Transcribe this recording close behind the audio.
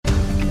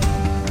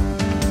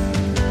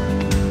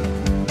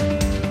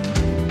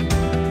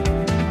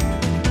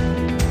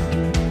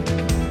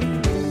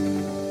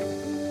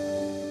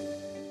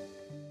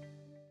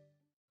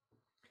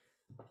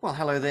Well,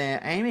 hello there,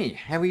 Amy.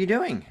 How are you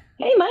doing?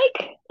 Hey,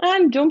 Mike.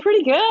 I'm doing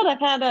pretty good. I've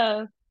had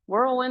a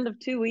whirlwind of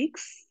 2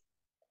 weeks,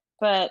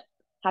 but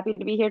happy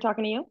to be here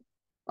talking to you.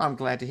 I'm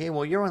glad to hear.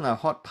 Well, you're in the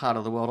hot part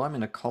of the world. I'm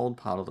in a cold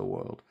part of the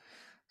world.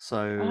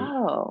 So,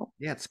 Oh,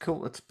 yeah, it's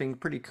cool. It's been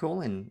pretty cool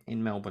in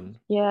Melbourne.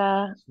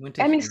 yeah. It's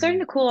winter I mean, here. it's starting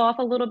to cool off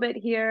a little bit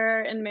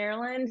here in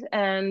Maryland.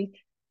 And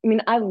I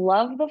mean, I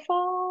love the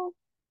fall.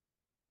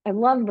 I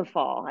love the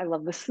fall. I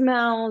love the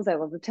smells. I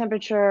love the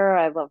temperature.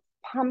 I love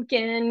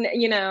pumpkin,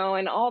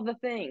 and all the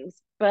things.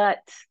 But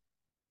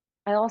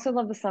I also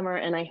love the summer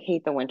and I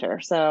hate the winter.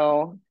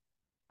 So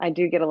I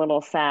do get a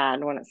little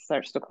sad when it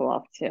starts to cool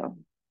off too.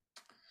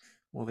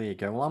 Well, there you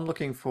go. Well, I'm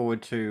looking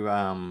forward to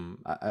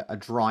a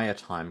drier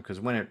time because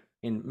when it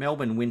in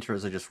Melbourne,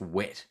 winters are just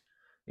wet.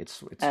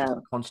 It's just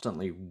Oh,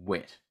 constantly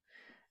wet,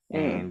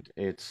 mm, and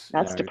it's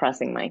that's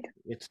depressing, Mike.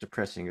 it's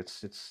depressing.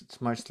 It's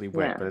mostly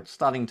wet, Yeah. but it's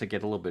starting to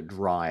get a little bit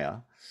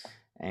drier.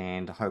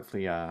 And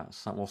hopefully,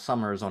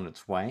 summer is on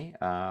its way.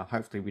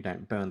 Hopefully, we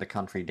don't burn the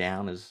country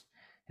down as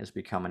has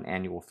become an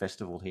annual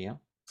festival here.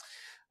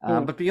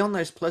 Mm. But beyond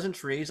those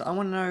pleasantries, I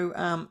want to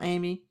know,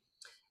 Amy,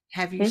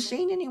 have you Hmm?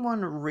 seen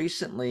anyone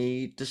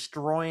recently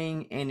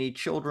destroying any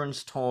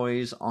children's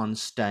toys on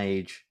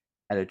stage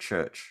at a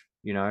church?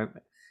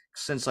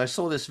 Since I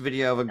saw this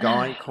video of a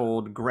guy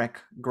called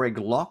Greg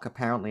Locke,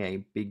 apparently a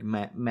big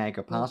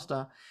MAGA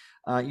pastor,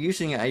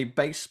 using a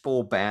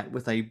baseball bat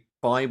with a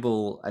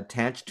Bible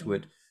attached to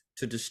it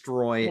to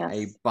destroy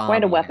a Yes,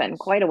 quite a Barbie weapon, house.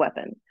 quite a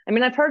weapon. I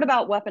mean, I've heard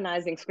about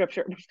weaponizing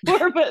scripture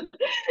before, but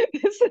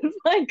this is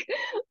like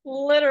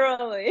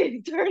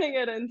literally turning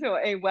it into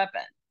a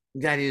weapon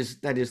That is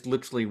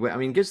literally I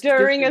mean, gives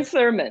during a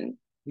sermon.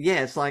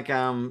 yeah, it's like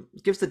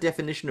gives the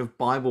definition of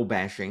Bible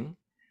bashing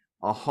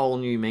a whole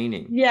new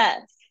meaning.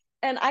 Yes.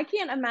 And I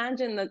can't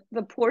imagine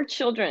the poor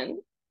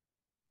children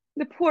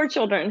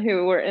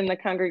who were in the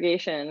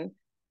congregation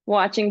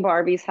watching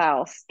Barbie's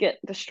house get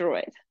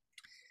destroyed.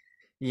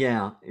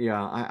 Yeah,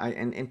 yeah.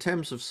 And in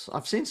terms of,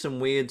 I've seen some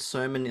weird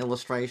sermon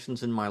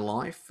illustrations in my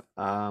life,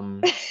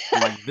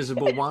 like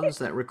visible ones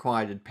that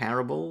required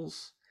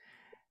parables.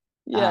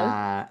 Yes,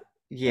 Uh,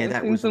 yeah, I've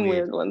that seen was some weird.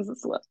 weird ones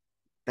as well.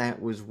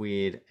 That was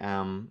weird.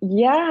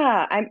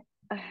 Yeah,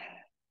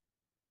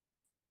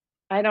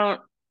 I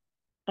don't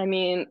I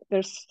mean,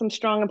 there's some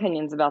strong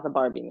opinions about the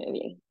Barbie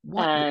movie,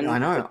 What? and I it's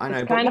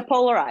know, but kind of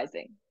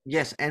polarizing.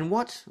 yes, and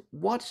what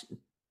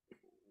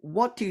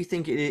do you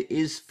think it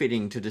is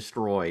fitting to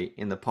destroy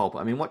in the pulp?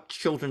 I mean, what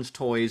children's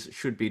toys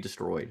should be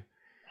destroyed?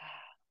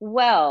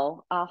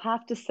 Well, I'll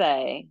have to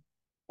say,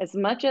 as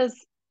much as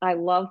I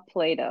love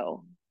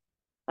Play-Doh,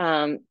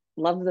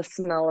 love the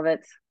smell of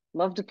it,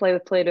 love to play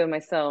with Play-Doh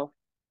myself,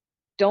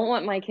 don't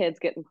want my kids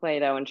getting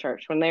Play-Doh in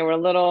church. When they were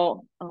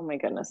little, oh my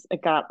goodness,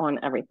 it got on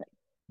everything.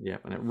 Yeah,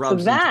 and it So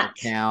rubs into the that,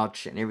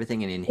 couch and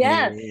everything and in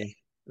yes, hair.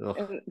 Ugh.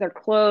 and their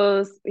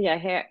clothes, yeah,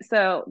 hair.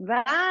 So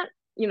that,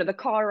 the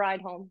car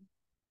ride home,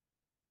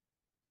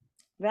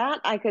 that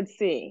I could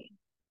see.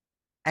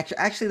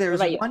 Actually, What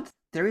about you?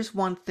 there is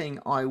one thing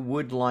I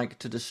would like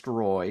to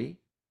destroy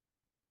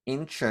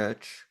in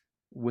church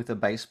with a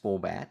baseball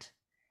bat,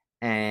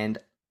 and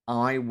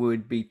I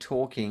would be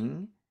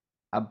talking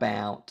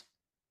about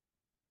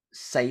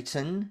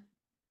Satan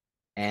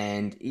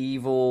and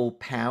evil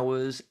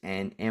powers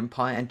and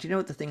empire. And do you know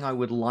what the thing I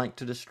would like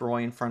to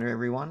destroy in front of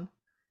everyone?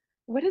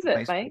 What is The it,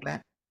 baseball Mike?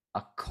 bat?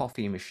 A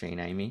coffee machine,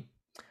 Amy.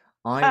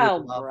 I would Oh,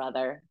 love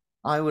brother.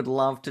 I would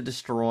love to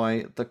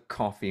destroy the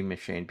coffee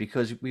machine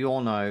because we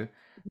all know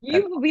that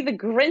You will be the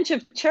Grinch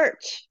of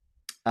church.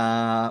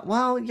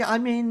 well, yeah, I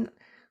mean,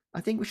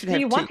 I think we should Do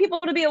have you want tea. people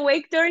to be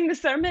awake during the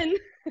sermon?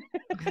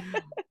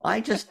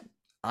 I just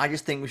I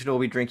just think we should all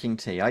be drinking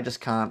tea. I just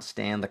can't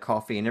stand the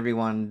coffee and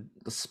everyone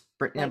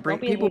Mike, don't bring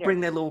be a people hater. bring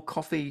their little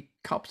coffee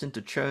cups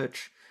into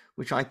church,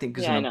 which I think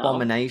is Yeah, an I know.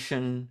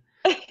 abomination.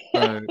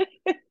 So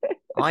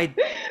I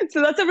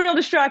So that's a real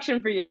distraction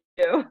for you.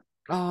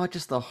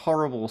 just the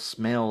horrible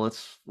smell.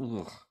 It's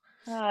ugh.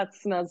 Ah, it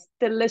smells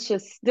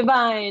delicious,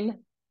 divine.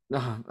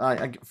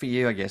 For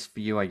you, I guess. For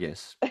you, I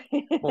guess.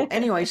 Well,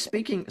 anyway,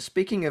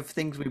 speaking of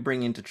things we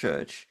bring into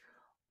church,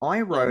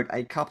 I Yes. wrote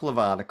a couple of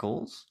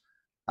articles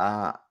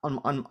on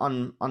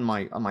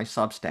my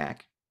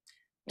Substack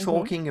Hmm.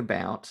 talking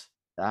about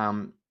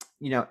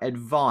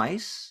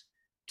advice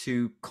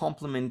to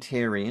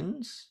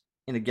complementarians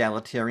in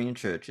egalitarian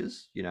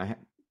churches,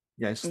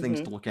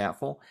 things to Hmm. look out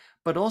for,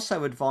 but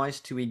also advice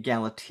to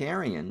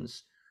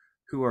egalitarians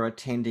who are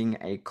attending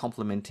a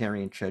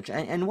complementarian church.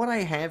 And what I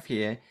have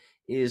here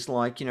is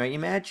like,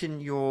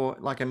 imagine you're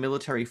like a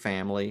military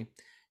family,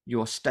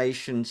 you're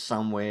stationed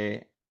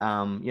somewhere,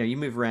 you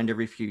move around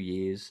every few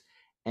years,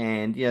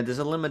 and there's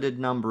a limited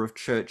number of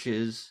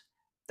churches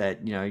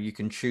that you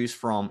can choose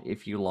from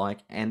if you like,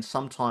 and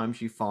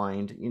sometimes you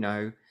find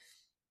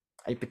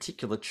a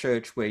particular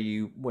church where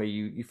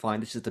you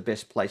find this is the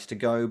best place to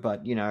go,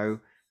 but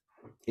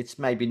it's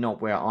maybe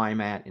not where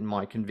I'm at in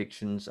my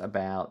convictions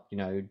about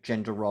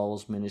gender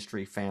roles,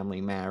 ministry,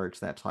 family, marriage,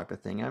 that type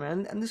of thing. I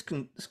mean, and this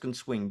can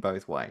swing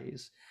both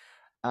ways.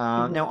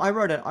 Now Hmm. I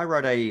wrote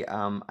a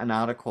an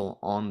article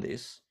on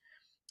this,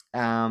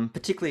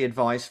 particularly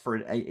advice for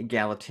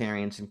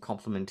egalitarians and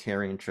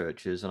complementarian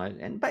churches,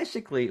 and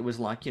basically it was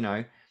like,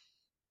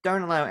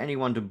 don't allow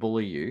anyone to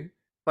bully you,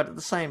 but at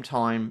the same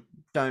time,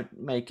 don't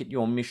make it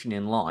your mission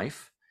in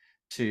life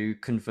to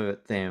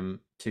convert them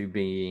to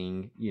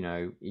being,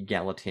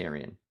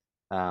 egalitarian.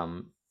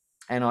 Um,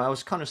 and I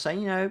was kind of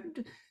saying,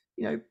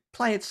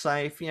 play it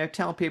safe,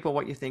 tell people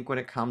what you think when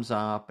it comes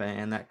up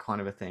and that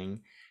kind of a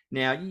thing.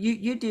 Now,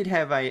 you did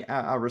have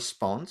a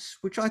response,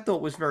 which I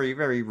thought was very,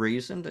 very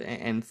reasoned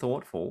and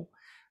thoughtful.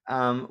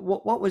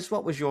 What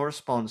was your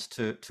response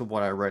to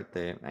what I wrote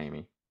there,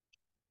 Amy?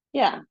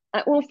 Yeah.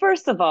 Well,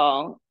 first of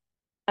all,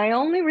 I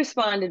only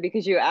responded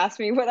because you asked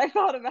me what I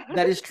thought about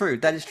That it. is true.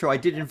 That is true. I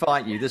did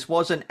invite you. This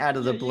wasn't out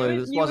of the blue.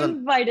 This You wasn't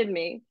invited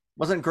me.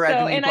 wasn't So,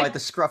 grabbing you and by I, the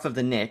scruff of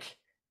the neck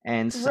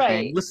and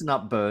saying, right. "Listen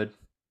up, bird."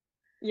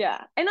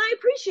 Yeah. And I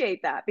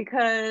appreciate that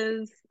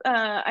because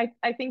I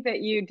think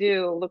that you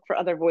do look for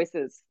other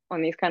voices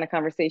on these kind of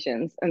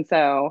conversations. And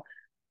so,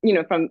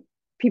 from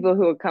people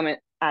who would come at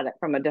it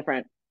from a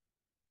different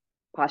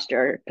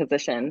posture,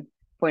 position,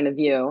 point of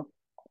view,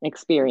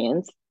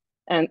 experience,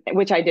 and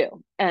which I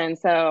do. And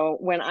so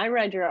when I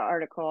read your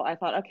article, I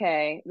thought,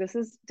 okay, this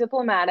is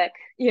diplomatic,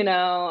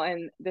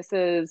 and this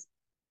is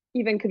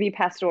even could be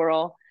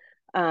pastoral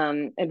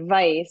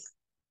advice.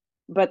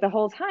 But the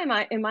whole time,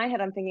 in my head,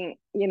 I'm thinking,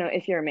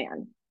 if you're a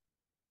man,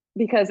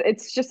 because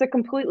it's just a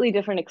completely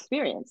different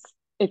experience.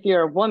 If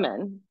you're a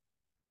woman,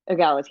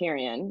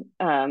 egalitarian,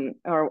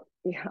 or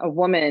a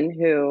woman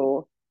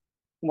who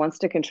wants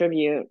to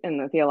contribute in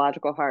the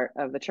theological heart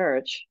of the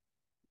church,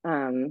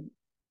 um,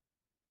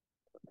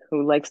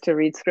 who likes to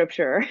read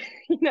scripture,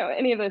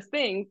 any of those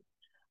things,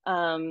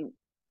 um,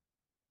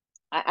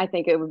 I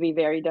think it would be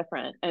very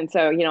different. And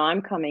so,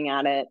 I'm coming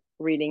at it,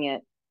 reading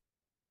it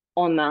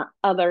on the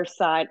other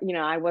side.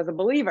 I was a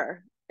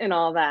believer in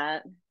all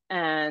that.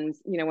 And,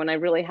 when I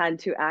really had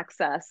to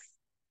access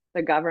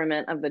the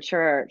government of the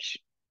church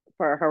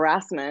for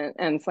harassment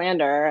and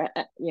slander,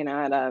 at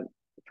a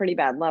pretty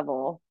bad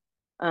level,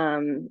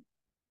 um,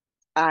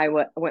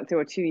 went through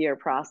a 2-year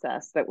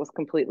process that was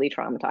completely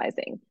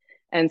traumatizing.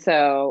 And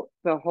so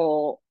the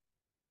whole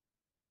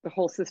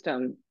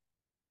system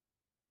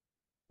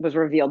was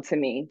revealed to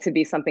me to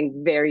be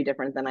something very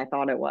different than I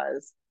thought it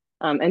was,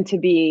 and to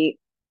be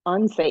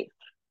unsafe.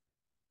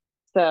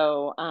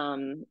 So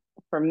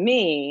for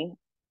me,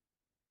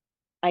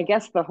 I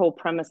guess the whole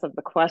premise of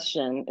the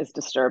question is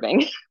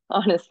disturbing,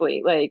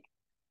 honestly. Like,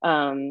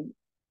 um,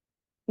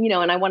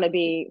 and I want to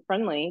be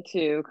friendly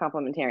to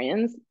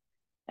complementarians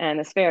and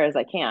as fair as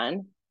I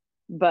can,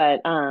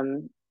 but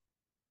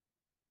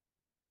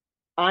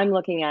I'm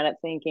looking at it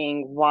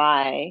thinking,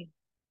 why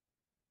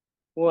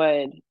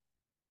would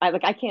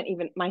I can't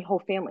even, my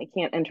whole family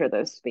can't enter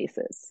those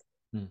spaces.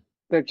 Hmm.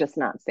 They're just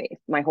not safe.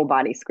 My whole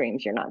body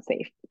screams you're not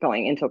safe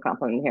going into a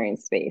complementarian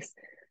space.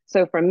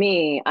 So for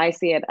me, I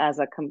see it as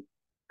a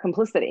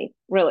complicity,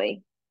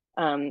 really,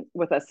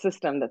 with a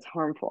system that's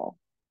harmful.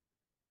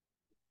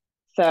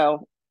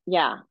 So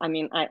yeah, I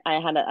mean, I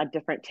had a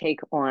different take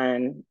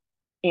on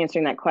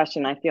answering that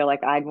question. I feel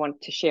like I'd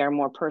want to share a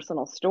more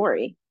personal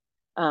story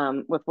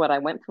with what I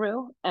went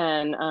through.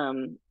 And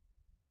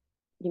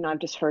I've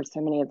just heard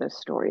so many of those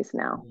stories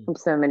now Hmm. from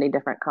so many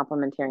different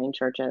complementarian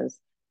churches.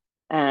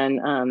 And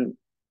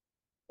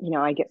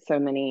I get so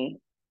many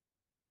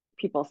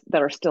people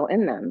that are still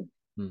in them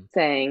Hmm.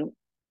 saying,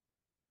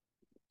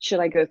 should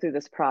I go through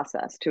this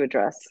process to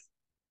address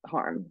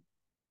harm?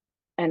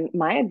 And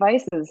my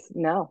advice is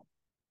no.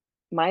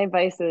 My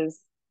advice is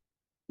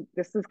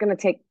this is going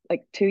to take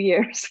like 2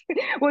 years.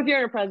 Well, if you're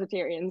in a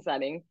Presbyterian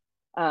setting,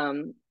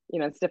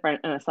 it's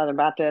different in a Southern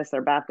Baptist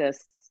or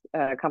Baptist,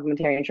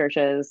 complementarian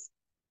churches.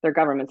 Their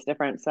government's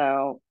different,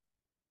 so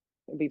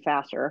it'd be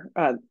faster.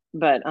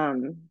 But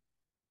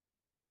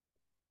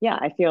yeah,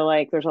 I feel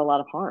like there's a lot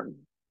of harm,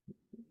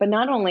 but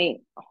not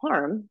only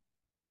harm.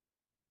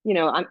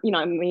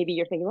 Maybe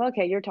you're thinking, well,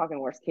 okay, you're talking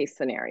worst case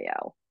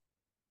scenario,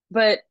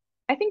 but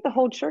I think the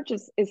whole church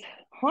is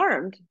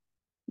harmed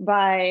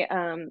by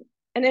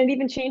and it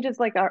even changes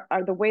like our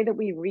the way that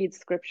we read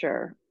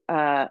scripture.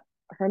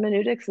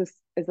 Hermeneutics is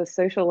a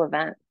social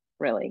event,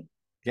 really.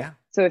 Yeah.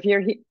 So if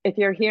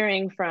you're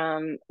hearing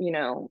from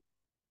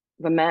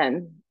the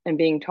men and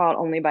being taught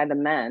only by the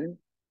men,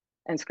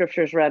 and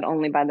scriptures read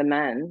only by the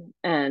men,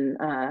 and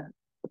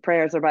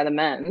prayers are by the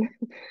men,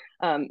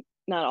 um,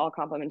 not all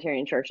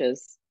complementarian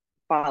churches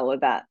follow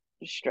that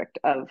strict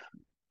of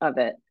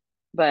it,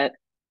 but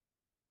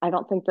I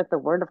don't think that the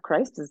word of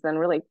Christ is then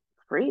really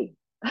free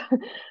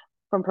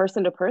from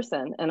person to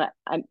person. And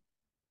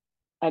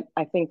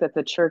I think that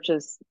the church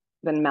has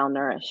been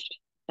malnourished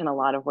in a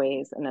lot of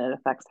ways, and it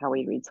affects how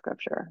we read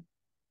scripture.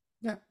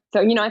 Yeah.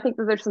 So, I think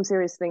that there's some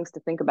serious things to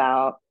think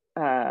about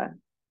uh,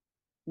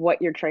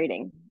 what you're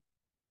trading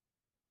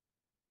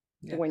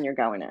Yeah. when you're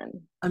going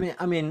in.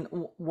 I mean,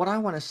 what I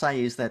want to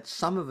say is that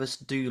some of us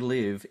do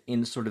live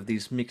in sort of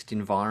these mixed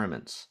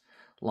environments.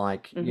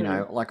 Like, Hmm.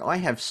 like I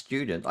have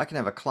students, I can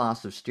have a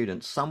class of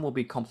students. Some will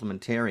be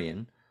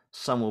complementarian,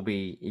 some will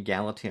be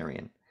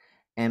egalitarian,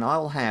 and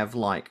I'll have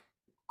like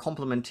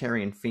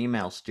complementarian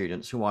female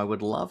students who I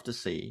would love to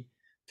see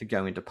to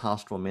go into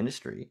pastoral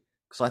ministry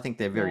because I think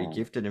they're very Yeah.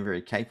 gifted and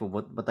very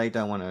capable, but they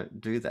don't want to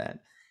do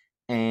that.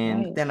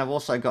 And Right. then I've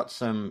also got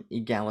some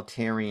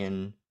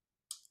egalitarian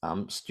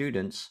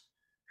students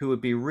who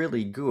would be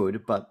really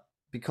good, but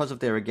because of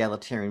their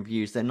egalitarian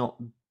views, they're not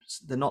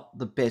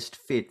the best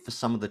fit for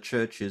some of the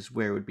churches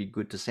where it would be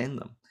good to send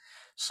them.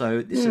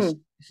 So this is Hmm.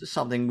 this is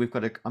something we've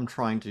got to. I'm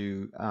trying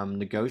to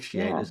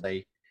negotiate Yeah. as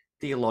a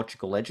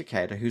theological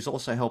educator who's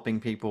also helping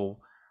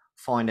people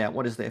find out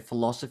what is their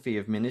philosophy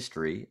of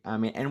ministry. I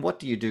mean, and what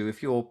do you do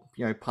if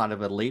you're part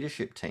of a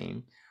leadership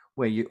team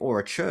where you or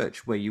a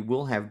church where you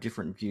will have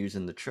different views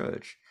in the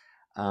church.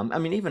 I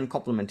mean, even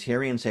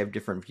complementarians have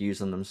different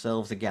views on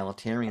themselves.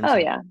 Egalitarians Oh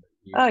have yeah.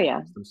 different Oh views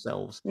yeah.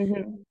 themselves.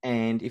 Hmm.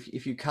 And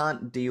if you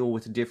can't deal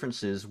with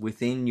differences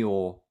within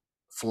your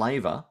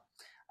flavor,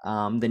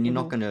 then Hmm.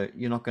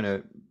 you're not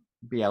gonna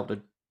be able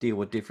to deal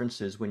with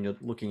differences when you're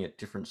looking at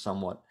different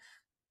somewhat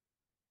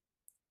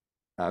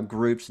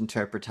groups,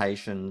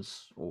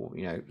 interpretations, or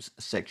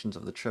sections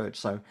of the church.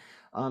 So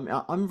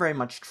I'm very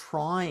much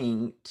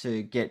trying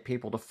to get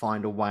people to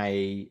find a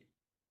way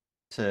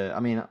to, I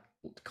mean,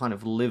 kind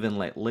of live and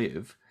let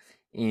live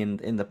in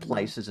the Hmm.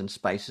 places and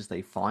spaces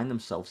they find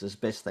themselves as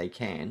best they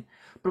can.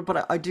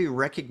 But I do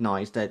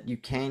recognize that you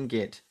can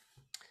get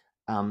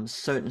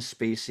certain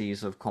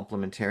species of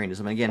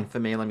complementarianism. Again, for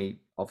me, let me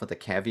offer the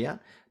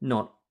caveat: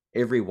 not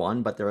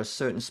everyone, but there are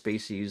certain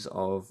species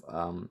of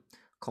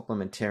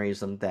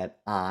complementarianism that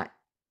are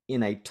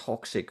in a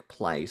toxic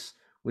place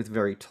with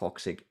very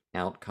toxic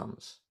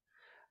outcomes.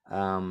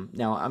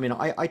 Now, I mean,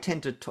 I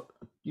tend to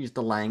use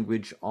the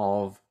language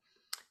of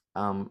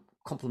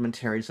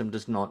complementarianism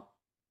does not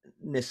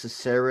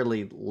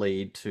necessarily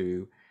lead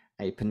to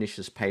a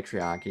pernicious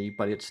patriarchy,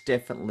 but it's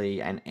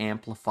definitely an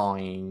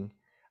amplifying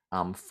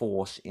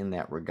force in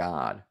that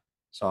regard.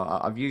 So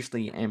I've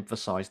usually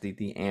emphasized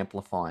the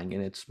amplifying,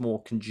 and it's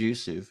more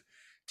conducive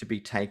to be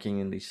taking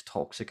in these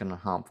toxic and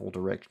harmful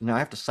directions. Now, I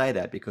have to say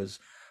that because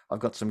I've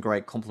got some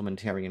great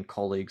complementarian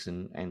colleagues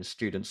and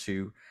students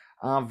who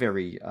are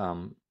very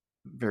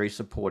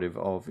supportive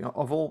of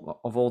of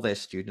all their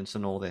students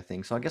and all their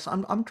things. So I guess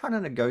I'm trying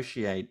to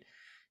negotiate,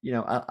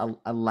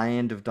 a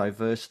land of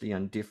diversity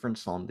and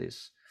difference on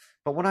this.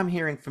 But what I'm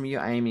hearing from you,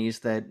 Amy, is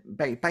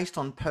that based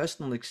on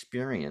personal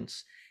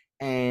experience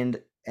and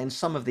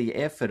some of the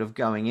effort of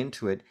going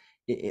into it,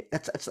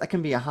 that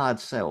can be a hard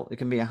sell. It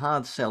can be a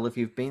hard sell if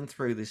you've been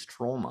through this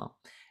trauma,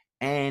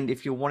 and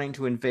if you're wanting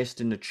to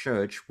invest in a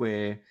church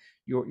where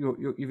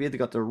you've either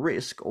got the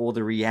risk or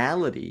the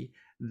reality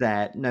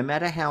that no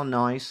matter how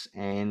nice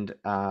and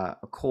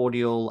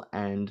cordial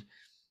and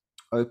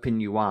open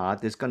you are,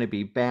 there's going to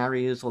be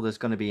barriers or there's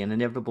going to be an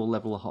inevitable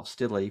level of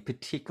hostility,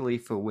 particularly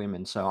for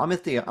women. So I'm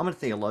a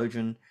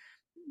theologian,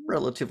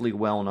 relatively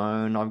well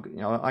known.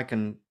 I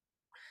can,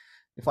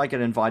 if I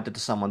get invited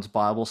to someone's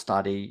Bible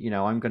study,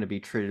 I'm going to be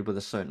treated with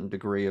a certain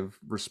degree of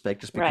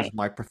respect just because Right. of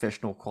my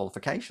professional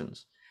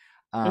qualifications.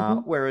 Hmm.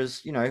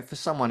 Whereas, for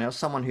someone else,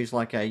 someone who's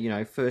like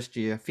a,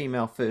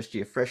 female first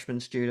year freshman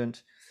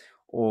student,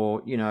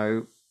 or,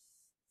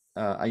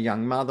 a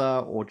young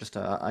mother, or just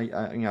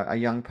a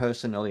young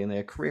person early in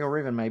their career, or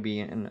even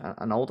maybe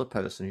an older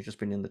person who's just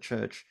been in the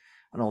church,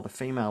 an older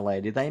female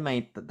lady, they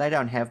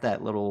don't have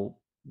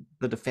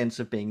the defense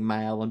of being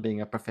male and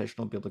being a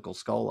professional biblical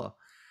scholar.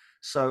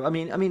 So I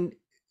mean,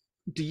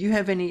 do you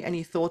have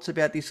any thoughts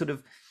about these sort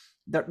of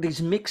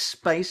these mixed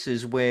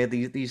spaces where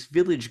these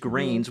village Hmm.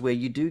 greens where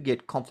you do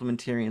get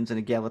complementarians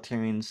and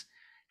egalitarians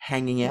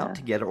hanging out Yeah.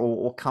 together,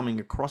 or coming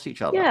across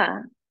each other?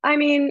 Yeah. I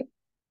mean,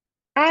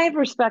 I have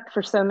respect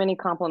for so many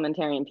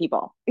complementarian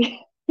people,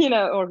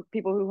 or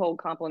people who hold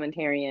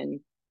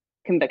complementarian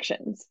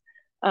convictions.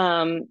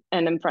 And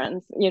I'm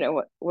friends,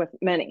 with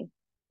many.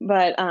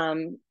 But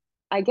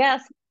I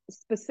guess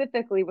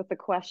specifically with the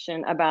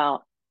question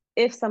about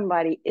if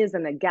somebody is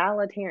an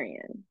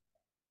egalitarian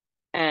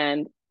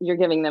and you're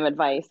giving them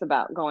advice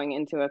about going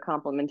into a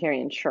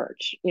complementarian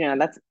church,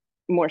 that's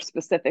more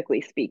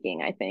specifically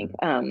speaking, I think,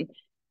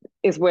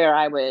 is where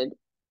I would,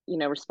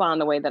 respond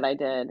the way that I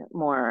did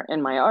more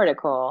in my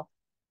article,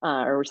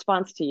 or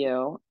response to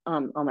you,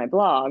 on my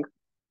blog.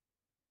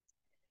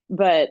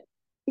 But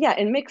yeah,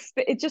 in mixed,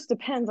 it just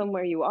depends on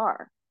where you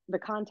are, the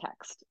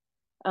context.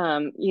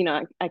 I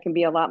can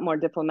be a lot more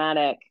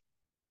diplomatic,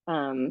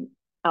 um,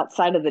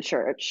 outside of the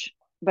church.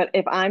 But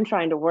if I'm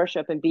trying to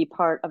worship and be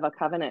part of a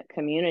covenant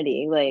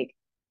community, like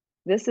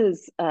this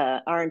is,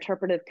 our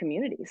interpretive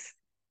communities.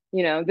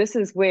 This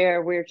is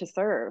where we're to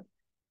serve.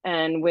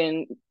 And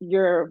when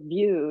you're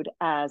viewed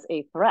as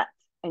a threat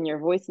and your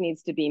voice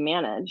needs to be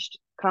managed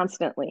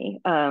constantly,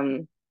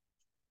 and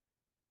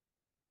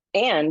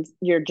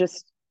you're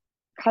just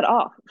cut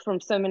off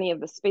from so many of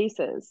the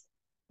spaces,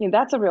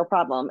 that's a real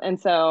problem. And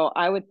so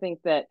I would think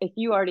that if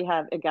you already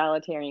have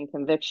egalitarian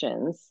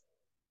convictions,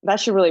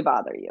 that should really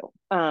bother you.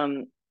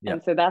 Yeah.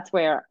 And so that's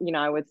where,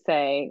 I would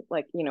say,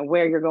 like,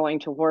 where you're going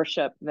to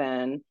worship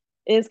then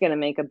is going to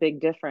make a big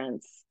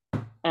difference.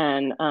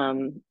 And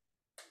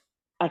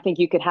I think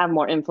you could have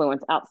more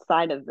influence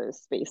outside of those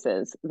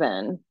spaces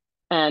then.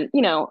 And,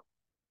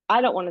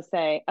 I don't want to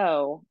say,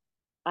 oh,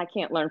 I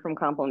can't learn from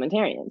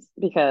complementarians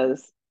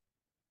because,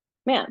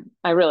 man,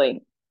 I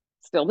really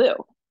still do.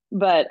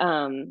 But,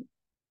 and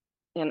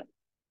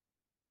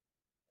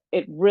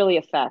it really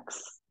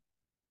affects,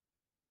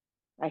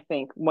 I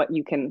think, what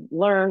you can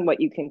learn, what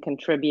you can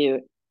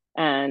contribute,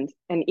 and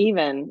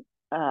even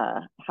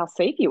how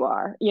safe you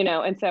are,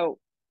 And so,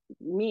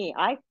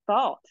 I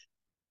thought,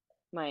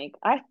 Mike,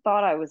 I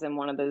thought I was in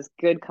one of those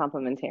good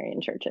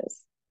complementarian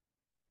churches.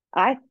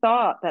 I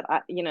thought that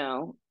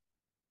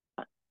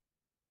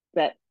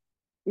that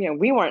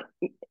we weren't.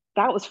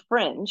 That was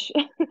fringe,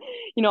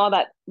 all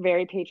that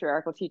very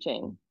patriarchal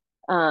teaching,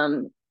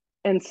 um,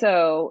 and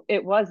so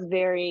it was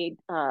very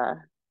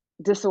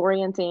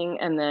disorienting,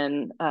 and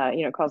then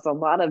caused a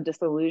lot of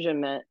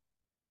disillusionment.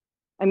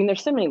 I mean,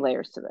 there's so many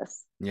layers to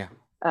this. Yeah.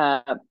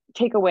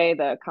 Take away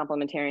the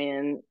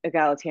complementarian,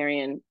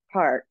 egalitarian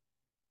part.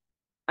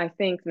 I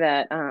think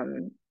that,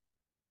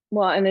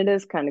 well, and it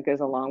is kind of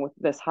goes along with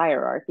this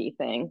hierarchy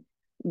thing,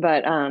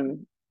 but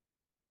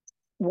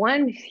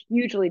one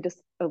hugely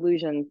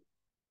disillusioned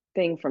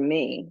thing for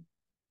me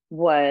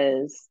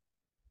was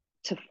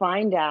to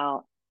find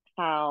out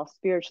how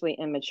spiritually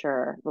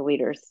immature the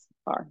leaders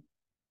are.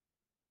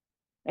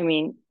 I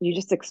mean, you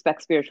just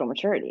expect spiritual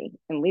maturity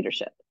in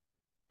leadership.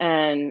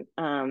 And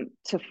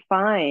to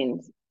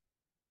find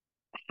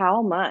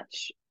how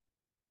much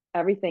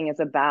everything is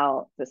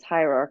about this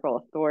hierarchical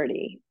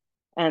authority,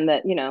 and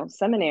that,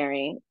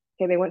 seminary,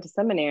 okay, they went to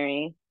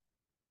seminary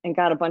and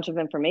got a bunch of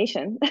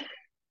information,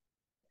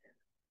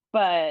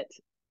 but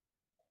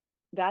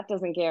that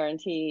doesn't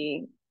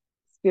guarantee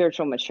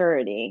spiritual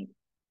maturity,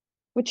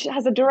 which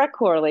has a direct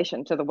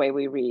correlation to the way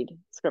we read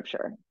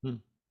scripture, Hmm.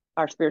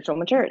 our spiritual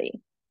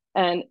maturity.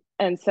 And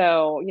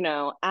so,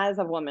 as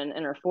a woman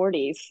in her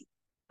 40s,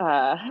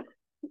 uh,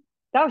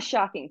 that was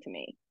shocking to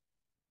me.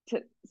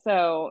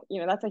 So,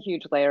 that's a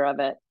huge layer of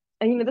it.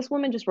 And, this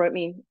woman just wrote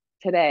me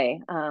today,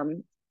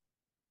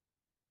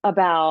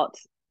 about,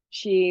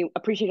 she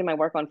appreciated my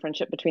work on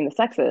friendship between the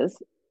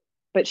sexes,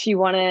 but she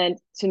wanted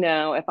to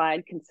know if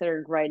I'd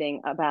considered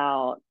writing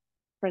about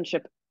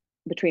friendship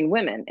between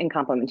women in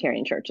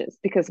complementarian churches,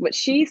 because what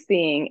she's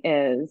seeing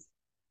is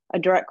a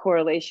direct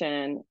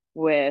correlation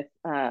with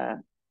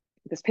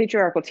this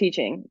patriarchal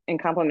teaching in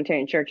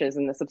complementarian churches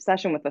and this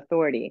obsession with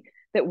authority,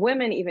 that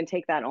women even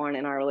take that on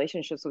in our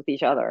relationships with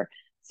each other.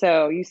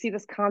 So you see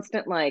this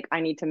constant, like, I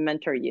need to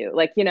mentor you,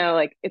 like,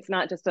 like, it's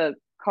not just a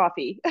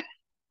coffee,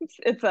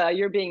 it's a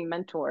you're being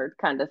mentored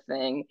kind of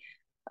thing.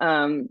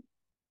 um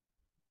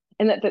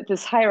and that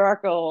this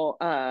hierarchical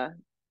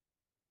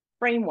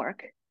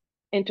framework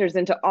enters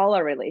into all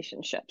our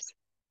relationships,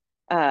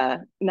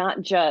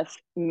 not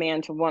just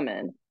man to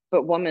woman,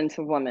 but woman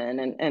to woman,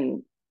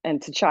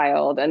 and to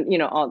child, and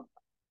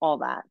all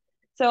that.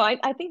 So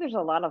I think there's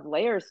a lot of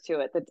layers to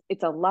it, that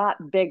it's a lot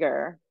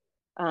bigger,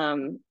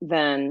 than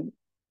the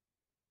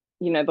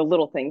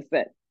little things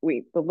the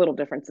little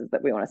differences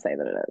that we want to say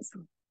that it is.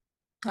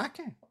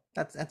 Okay.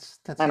 That's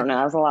I don't know,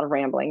 that was a interesting. lot of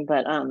rambling,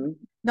 but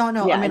No,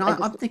 no. I yeah, mean, I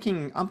just.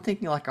 I'm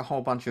thinking like a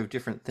whole bunch of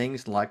different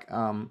things. Like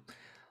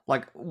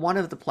one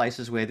of the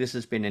places where this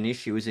has been an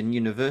issue is in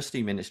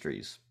university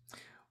ministries,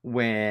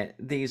 where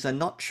these are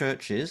not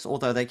churches,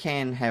 although they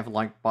can have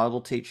like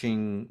Bible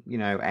teaching,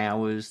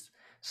 hours.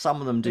 Some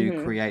of them do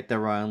Hmm. create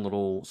their own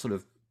little sort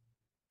of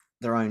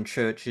their own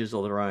churches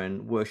or their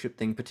own worship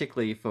thing,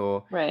 particularly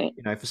for, Right.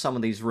 for some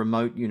of these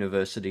remote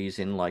universities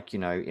in like,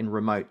 in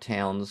remote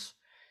towns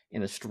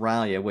in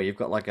Australia where you've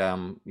got like,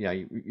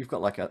 you've got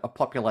like a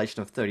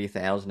population of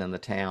 30,000 in the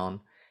town,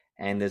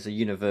 and there's a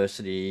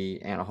university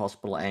and a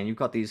hospital, and you've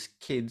got these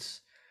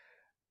kids,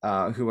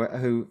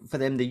 who for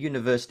them the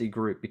university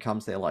group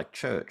becomes their like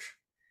church,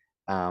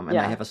 and they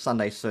Yeah. have a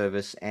Sunday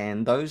service.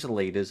 And those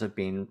leaders have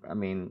been, I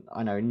mean,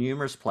 I know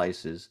numerous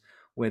places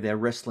where they're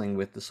wrestling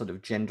with the sort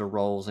of gender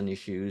roles and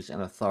issues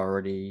and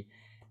authority.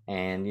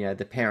 And,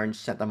 the parents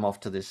sent them off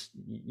to this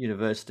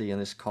university and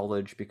this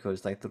college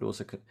because they thought it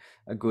was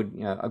a good,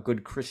 a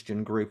good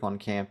Christian group on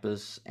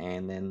campus.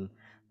 And then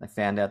they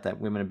found out that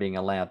women are being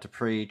allowed to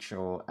preach,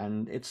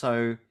 and it's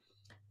so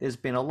there's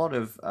been a lot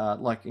of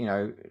like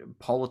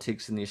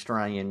politics in the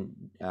Australian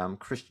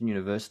Christian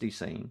university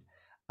scene,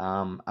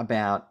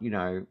 about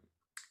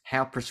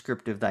how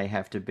prescriptive they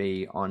have to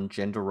be on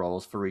gender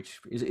roles for each.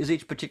 Is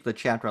each particular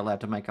chapter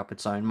allowed to make up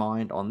its own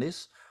mind on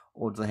this,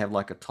 or do they have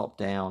like a top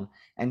down?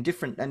 And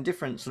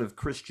different sort of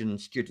Christian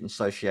student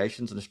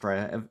associations in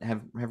Australia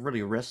have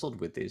really wrestled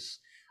with this.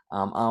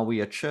 Are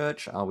we a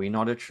church? Are we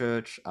not a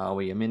church? Are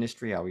we a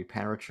ministry? Are we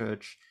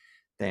parachurch?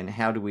 Then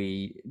how do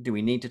we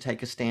need to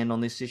take a stand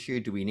on this issue?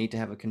 Do we need to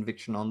have a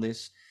conviction on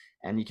this?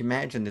 And you can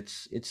imagine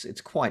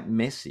it's quite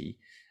messy.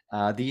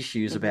 The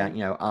issues about,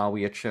 Hmm. are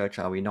we a church?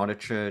 Are we not a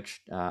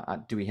church?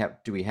 Do we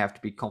have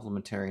to be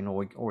complementarian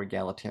or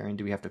egalitarian?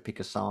 Do we have to pick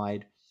a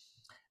side?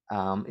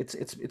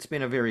 It's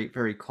been a very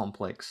very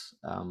complex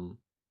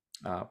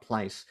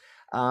place.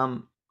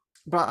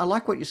 But I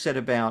like what you said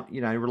about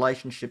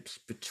relationships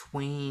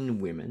between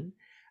women.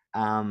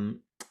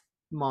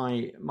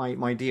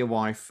 my dear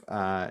wife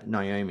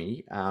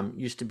Naomi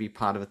used to be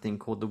part of a thing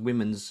called the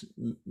women's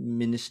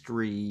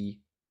ministry,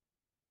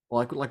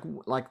 like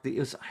the it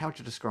was, how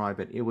to describe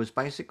it? It was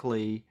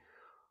basically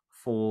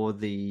for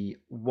the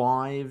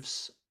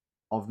wives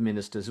of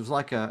ministers. It was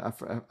like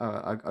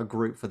a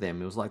group for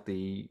them. It was like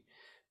the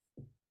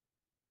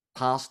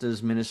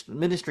pastors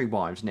ministry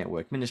wives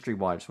network, and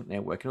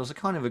it was a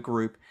kind of a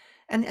group,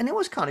 and it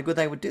was kind of good.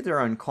 They would do their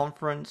own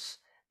conference,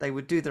 they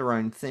would do their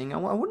own thing. I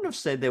wouldn't have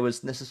said there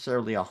was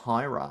necessarily a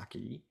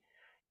hierarchy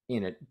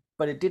in it,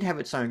 but it did have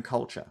its own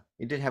culture.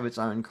 It did have its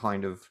own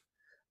kind of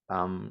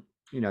um,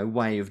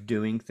 way of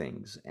doing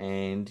things.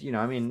 And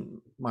I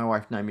mean, my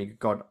wife Naomi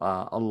got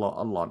a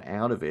lot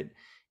out of it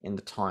in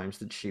the times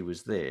that she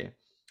was there.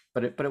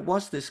 But it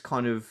was this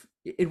kind of,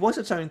 it was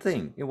its own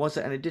thing. It was,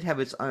 and it did have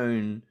its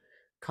own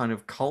kind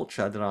of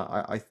culture that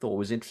I thought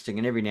was interesting.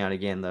 And every now and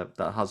again,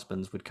 the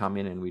husbands would come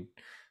in and we'd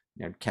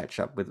catch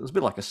up with. It was a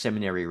bit like a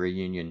seminary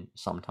reunion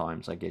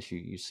sometimes. I guess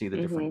you see the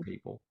different Hmm.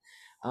 people.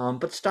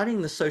 But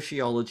studying the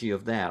sociology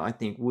of that, I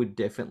think, would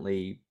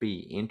definitely be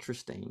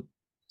interesting,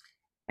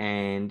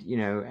 and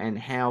and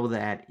how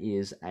that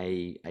is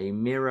a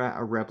mirror,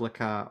 a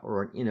replica,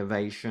 or an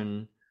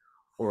innovation,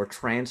 or a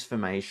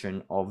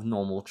transformation of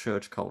normal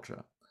church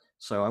culture.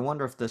 So I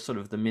wonder if the sort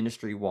of the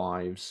ministry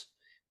wives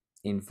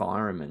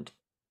environment,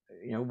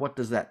 what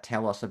does that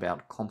tell us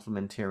about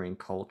complementarian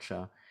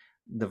culture,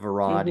 the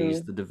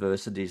varieties, Hmm. the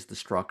diversities, the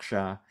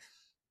structure,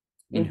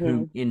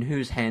 Hmm. in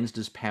whose hands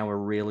does power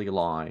really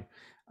lie,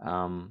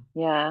 um,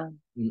 Yeah,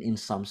 in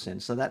some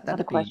sense. So a lot of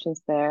that'd be,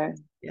 questions there.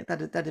 yeah,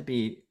 that'd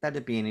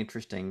be an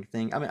interesting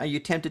thing. I mean, are you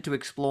tempted to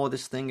explore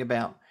this thing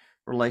about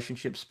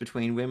relationships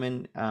between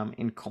women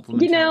in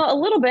complementary? A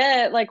little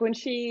bit like when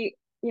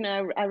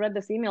I read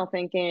this email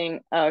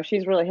thinking, oh,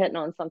 she's really hitting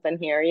on something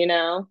here,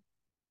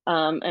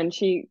 and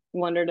she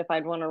wondered if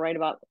I'd want to write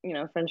about,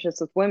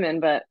 friendships with women,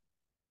 but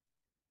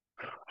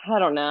I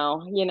don't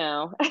know.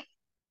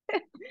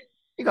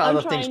 You got I'm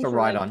other things trying to to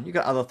write like on. You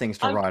got other things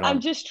to I'm write I'm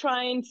on. just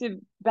trying to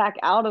back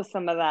out of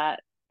some of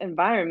that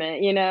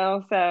environment,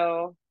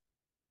 So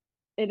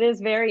it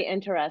is very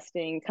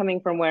interesting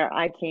coming from where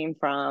I came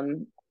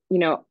from, you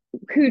know,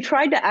 who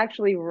tried to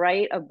actually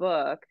write a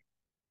book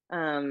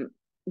um,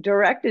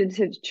 directed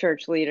to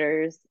church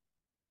leaders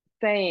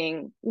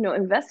saying,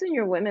 invest in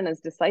your women as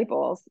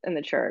disciples in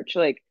the church.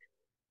 Like,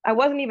 I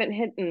wasn't even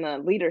hitting the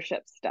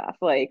leadership stuff,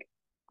 like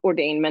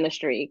ordained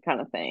ministry kind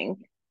of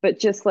thing, but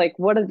just like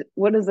what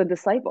is a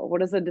disciple?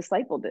 What does a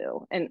disciple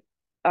do? And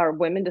are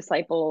women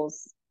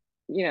disciples,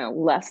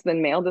 less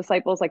than male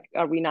disciples? Like,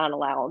 are we not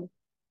allowed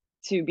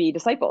to be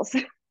disciples?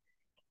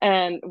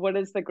 And what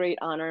is the great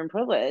honor and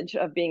privilege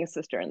of being a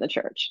sister in the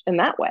church in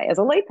that way as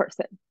a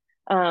layperson?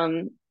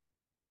 Um,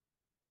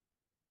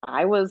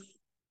 I was,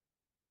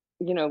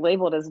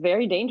 labeled as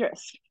very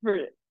dangerous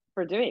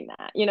for doing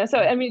that. So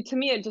I mean, to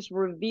me, it just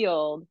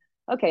revealed,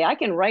 okay, I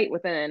can write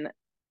within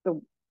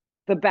the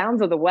the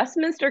bounds of the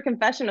Westminster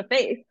Confession of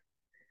Faith,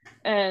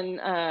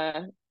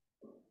 and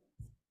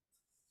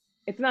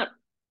it's not.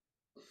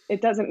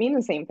 It doesn't mean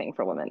the same thing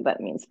for women that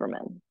it means for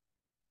men.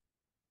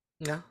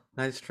 Yeah,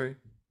 that is true.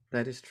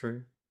 That is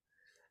true.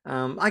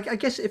 I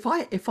guess if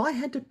I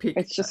had to pick,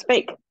 It's just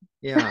fake.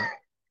 yeah,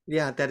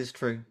 yeah, that is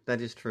true.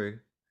 That is true.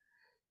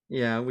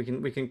 Yeah, we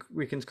can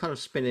kind of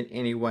spin it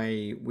any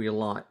way we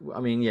like. I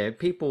mean, yeah,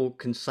 people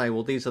can say,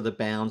 well, these are the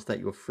bounds that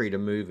you're free to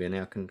move in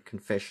our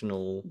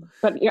confessional.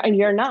 But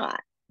you're not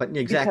But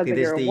because exactly,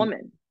 you're a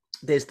woman,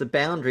 there's the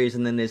boundaries,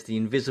 and then there's the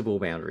invisible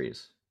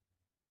boundaries.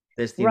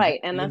 There's right?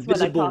 And the that's what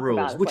I invisible talk rules,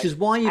 about. It's which like is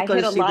why you've I got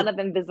to hit a see lot the. of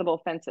invisible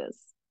fences.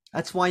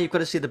 That's why you've got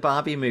to see the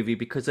Barbie movie,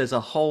 because there's a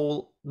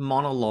whole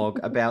monologue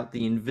about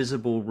the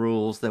invisible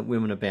rules that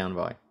women are bound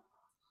by.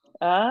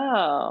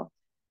 Oh,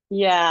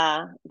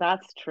 yeah,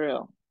 that's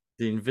true.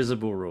 The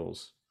invisible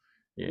rules.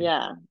 Yeah.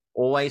 Yeah.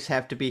 Always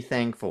have to be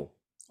thankful.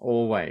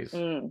 Always.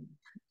 Mm.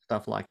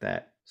 Stuff like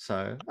that.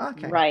 So,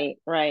 okay. Right,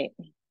 right.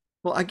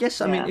 Well, I guess,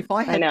 I mean, Yeah,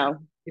 I know.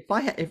 if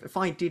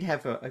I did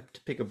have to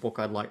pick a book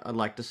I'd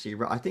like to see,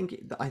 I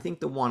think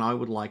the one I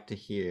would like to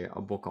hear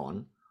a book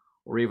on,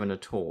 or even a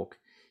talk,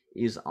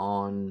 is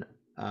on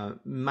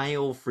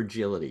male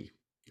fragility.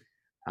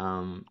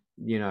 The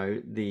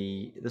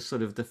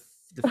sort of the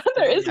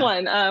There is fear.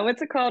 one.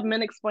 What's it called?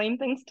 Men explain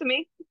things to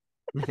me.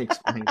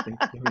 Explain things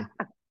to me.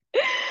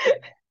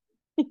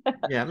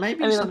 Yeah, I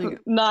maybe mean, that's something.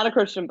 not a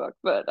Christian book,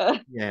 but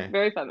Yeah,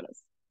 very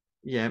feminist.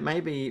 yeah,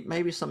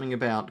 maybe something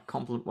about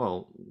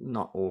well,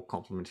 not all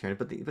complementarian,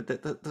 but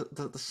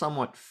the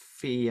somewhat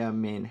fear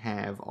men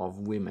have of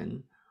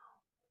women,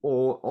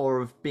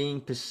 or of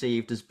being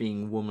perceived as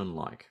being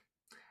womanlike.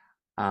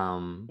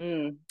 Um,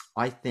 Mm.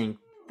 I think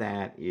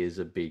that is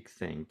a big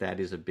thing. That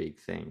is a big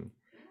thing.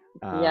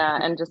 Yeah,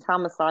 Because, and just how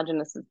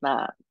misogynist is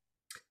that?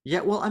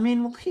 yeah, well, I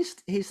mean, well, here's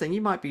the thing.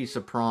 You might be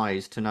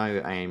surprised to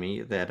know,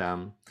 Amy, that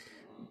I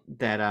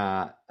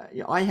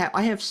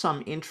have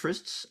some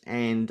interests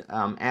and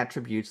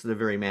attributes that are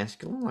very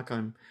masculine. Like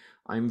I'm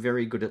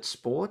very good at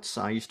sports.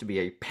 I used to be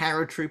a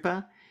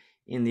paratrooper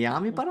in the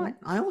army, but I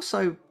Hmm. I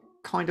also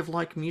kind of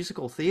like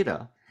musical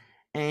theater,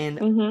 And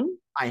Mm-hmm.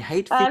 I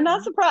hate I'm not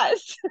fishing.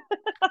 surprised.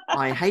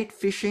 I hate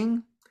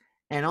fishing,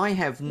 and I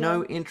have Yeah.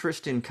 no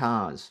interest in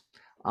cars.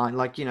 I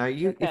like, you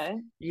if Okay.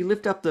 you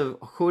lift up the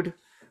hood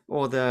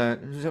or the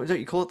is that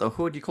you call it the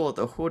hood, you call it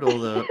the hood or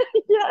the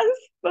Yes,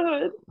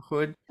 but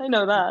hood. I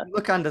know that. You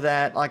look under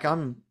that, like I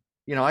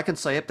can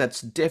say, yep,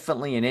 that's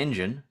definitely an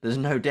engine. There's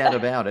no doubt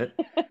about it.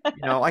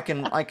 I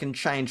can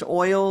change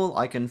oil.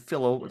 I can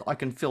fill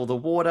the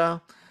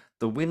water.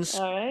 The winds,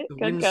 All right, the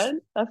good, winds, good.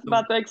 That's the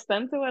about the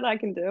extent of what I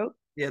can do.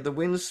 yeah, the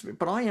winds.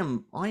 But I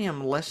am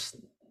less.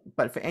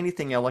 But for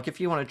anything else, like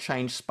if you want to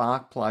change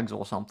spark plugs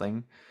or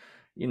something,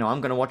 I'm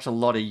going to watch a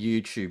lot of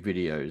YouTube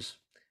videos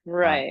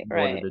Right, in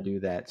order right. to do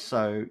that.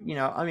 So,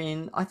 I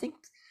mean, I think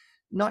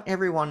not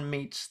everyone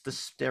meets the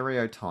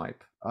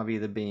stereotype of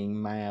either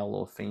being male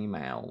or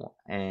female,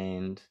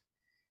 and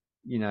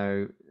you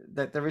know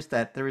that there is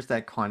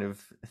that kind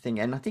of thing,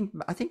 and I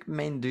think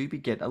men do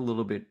get a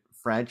little bit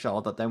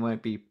fragile, that they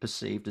won't be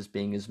perceived as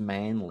being as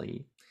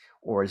manly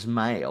or as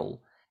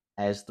male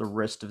as the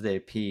rest of their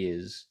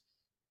peers,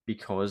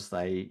 because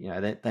they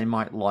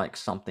might like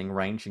something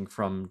ranging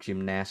from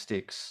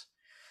gymnastics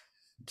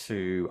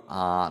to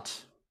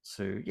art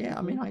to, yeah,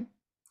 I mean, Hmm.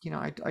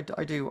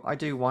 I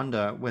do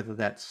wonder whether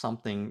that's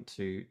something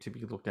to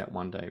be looked at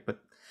one day, but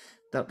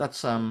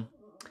that's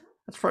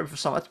probably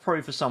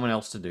for someone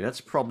else to do.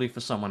 That's probably for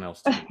someone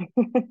else to do.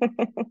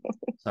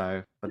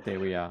 So, but there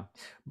we are.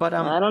 But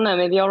I don't know.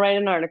 Maybe I'll write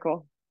an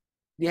article.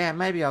 yeah,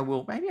 maybe I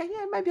will.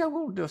 Maybe I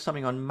will do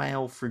something on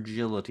male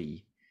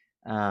fragility,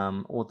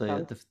 or the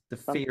Sounds the the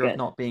sounds fear of good.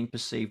 not being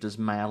perceived as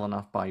male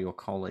enough by your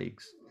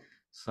colleagues.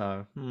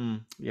 So,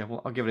 yeah,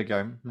 well, I'll give it a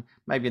go.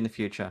 Maybe in the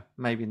future.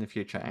 Maybe in the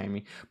future,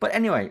 Amy. But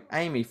anyway,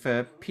 Amy,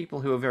 for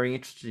people who are very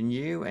interested in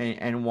you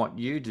and what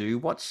you do,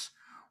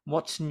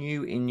 what's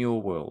new in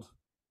your world?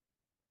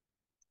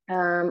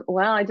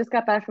 Well, I just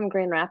got back from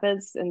Grand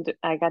Rapids and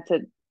I got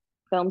to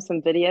film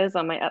some videos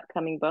on my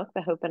upcoming book,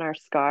 The Hope in Our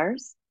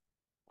Scars.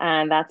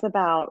 And that's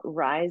about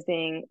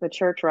the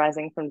church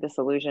rising from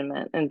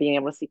disillusionment and being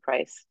able to see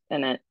Christ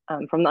in it,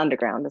 from the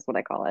underground, is what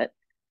I call it.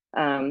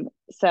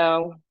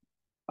 So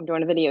I'm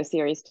doing a video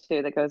series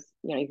too that goes,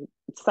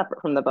 it's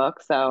separate from the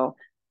book. So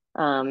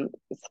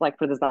it's like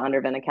for the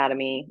Zondervan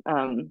Academy.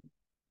 And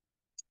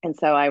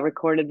so I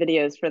recorded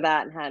videos for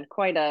that and had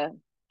quite a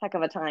heck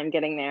of a time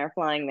getting there,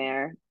 flying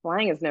there.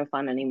 Flying is no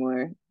fun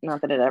anymore.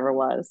 Not that it ever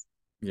was.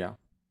 Yeah.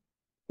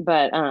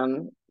 But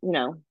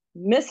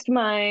missed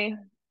my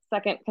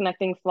second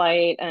connecting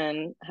flight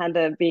and had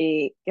to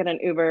be get an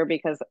Uber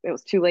because it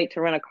was too late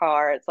to rent a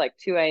car. It's like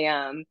 2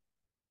 a.m.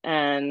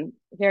 And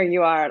here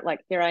you are, like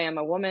here I am,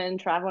 a woman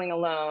traveling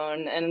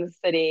alone in the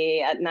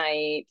city at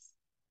night,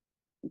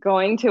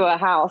 going to a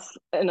house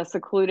in a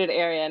secluded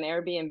area, an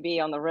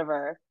Airbnb on the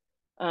river.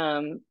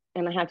 And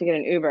I have to get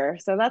an Uber.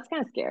 So that's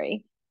kind of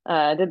scary.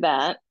 I did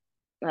that.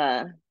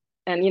 Uh,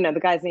 and the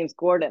guy's name's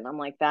Gordon. I'm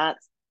like,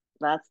 that's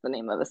the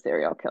name of a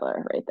serial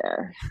killer right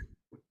there.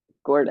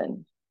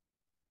 Gordon.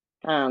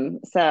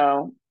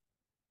 So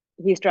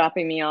he's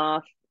dropping me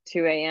off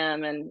 2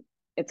 a.m. and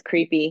it's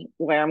creepy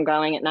where I'm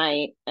going at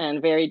night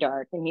and very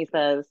dark. And he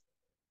says,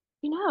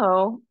 you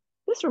know,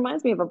 this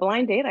reminds me of a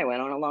blind date I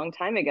went on a long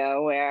time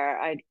ago where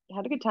I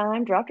had a good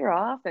time, dropped her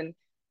off, and a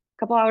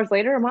couple hours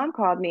later, her mom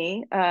called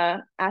me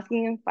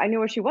asking if I knew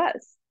where she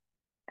was.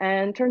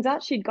 And turns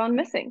out she'd gone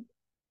missing.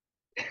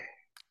 He's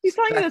It's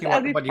telling me this exactly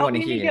as what he's what you want to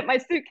helping me hear. get my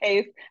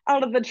suitcase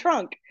out of the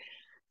trunk.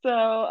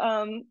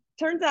 So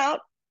turns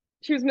out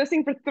she was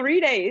missing for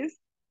 3 days.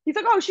 He's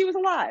like, oh, she was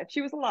alive.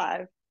 She was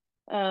alive.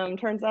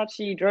 Turns out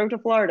she drove to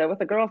Florida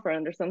with a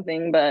girlfriend or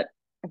something, but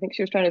I think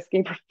she was trying to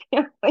escape her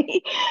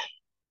family.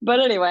 But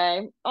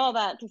anyway, all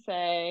that to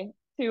say,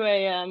 2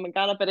 a.m. I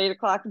got up at 8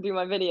 o'clock to do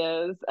my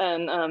videos.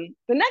 And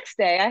the next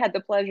day, I had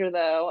the pleasure,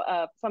 though,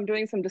 so I'm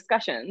doing some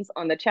discussions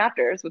on the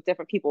chapters with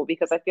different people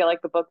because I feel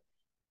like the book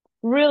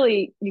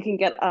really, you can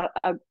get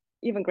a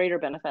even greater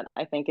benefit,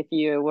 I think, if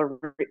you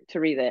were to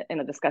read it in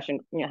a discussion,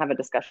 have a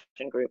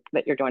discussion group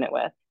that you're doing it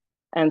with.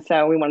 And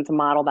so we wanted to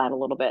model that a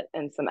little bit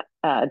in some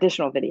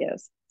additional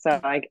videos. So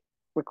I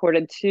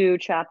recorded 2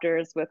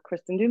 chapters with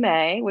Kristen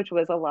Dumais, which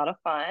was a lot of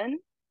fun,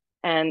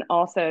 and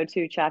also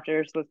 2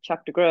 chapters with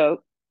Chuck DeGroat,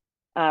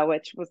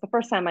 which was the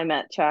first time I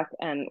met Chuck,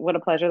 and what a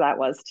pleasure that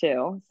was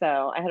too.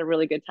 So I had a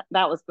really good time.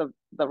 That was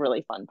the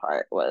really fun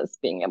part, was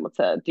being able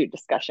to do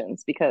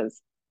discussions, because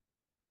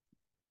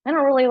I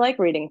don't really like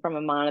reading from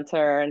a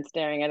monitor and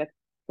staring at a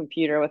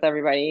computer with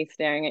everybody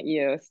staring at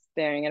you,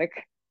 staring at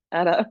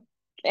a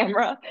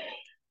camera.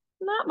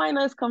 Not my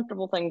most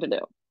comfortable thing to do.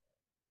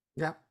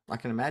 Yeah, I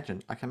can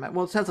imagine.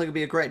 Well, it sounds like it'll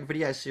be a great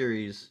video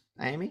series,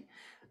 Amy.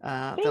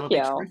 Thank That'll be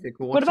you. terrific.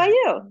 We'll What watch about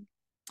that.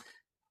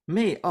 you?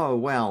 Me? Oh,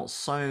 well,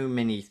 so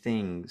many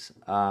things.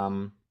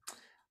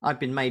 I've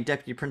been made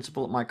deputy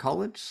principal at my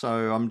college,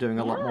 so I'm doing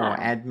a lot more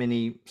Yeah.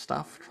 admin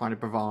stuff, trying to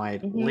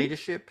provide Mm-hmm.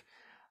 leadership.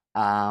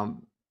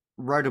 Um,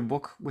 Wrote a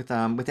book with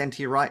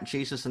N.T. Wright,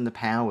 Jesus and the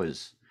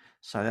Powers.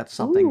 So that's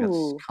something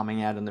that's Ooh.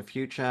 coming out in the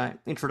future.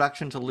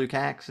 Introduction to Luke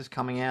Acts is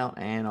coming out,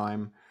 and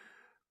I'm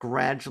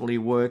gradually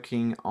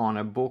working on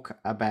a book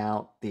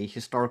about the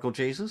historical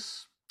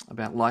Jesus,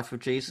 about life of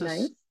Jesus,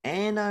 Nice.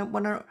 and I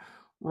want to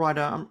write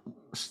a, I'm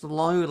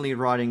slowly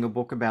writing a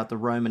book about the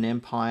Roman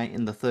Empire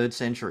in the third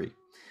century.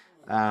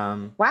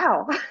 Um,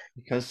 Wow.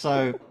 because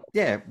so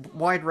yeah,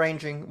 wide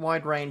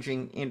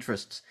ranging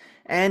interests,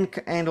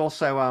 and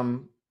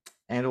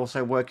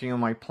also working on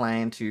my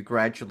plan to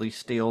gradually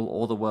steal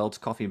all the world's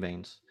coffee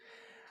beans.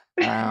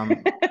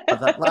 But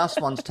that last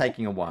one's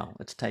taking a while.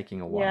 It's taking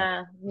a while.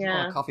 Yeah, There's a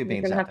lot of yeah. coffee You're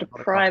beans gonna out have there. to A lot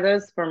of coffee. pry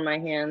those from my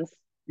hands.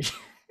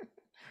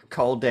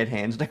 Cold dead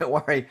hands. Don't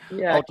worry.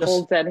 Yeah, I'll just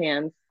cold dead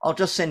hands. I'll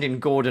just send in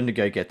Gordon to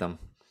go get them.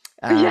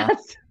 Uh,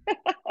 Yes.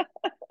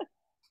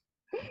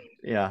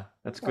 yeah,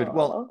 that's good.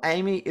 Well, Oh,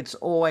 Amy, it's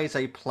always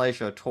a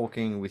pleasure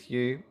talking with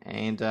you,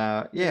 and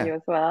yeah, you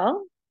as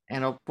well.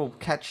 and we'll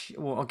catch.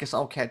 Well, I guess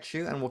I'll catch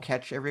you, and we'll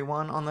catch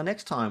everyone on the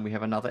next time we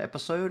have another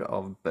episode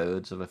of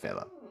Birds of a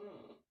Feather.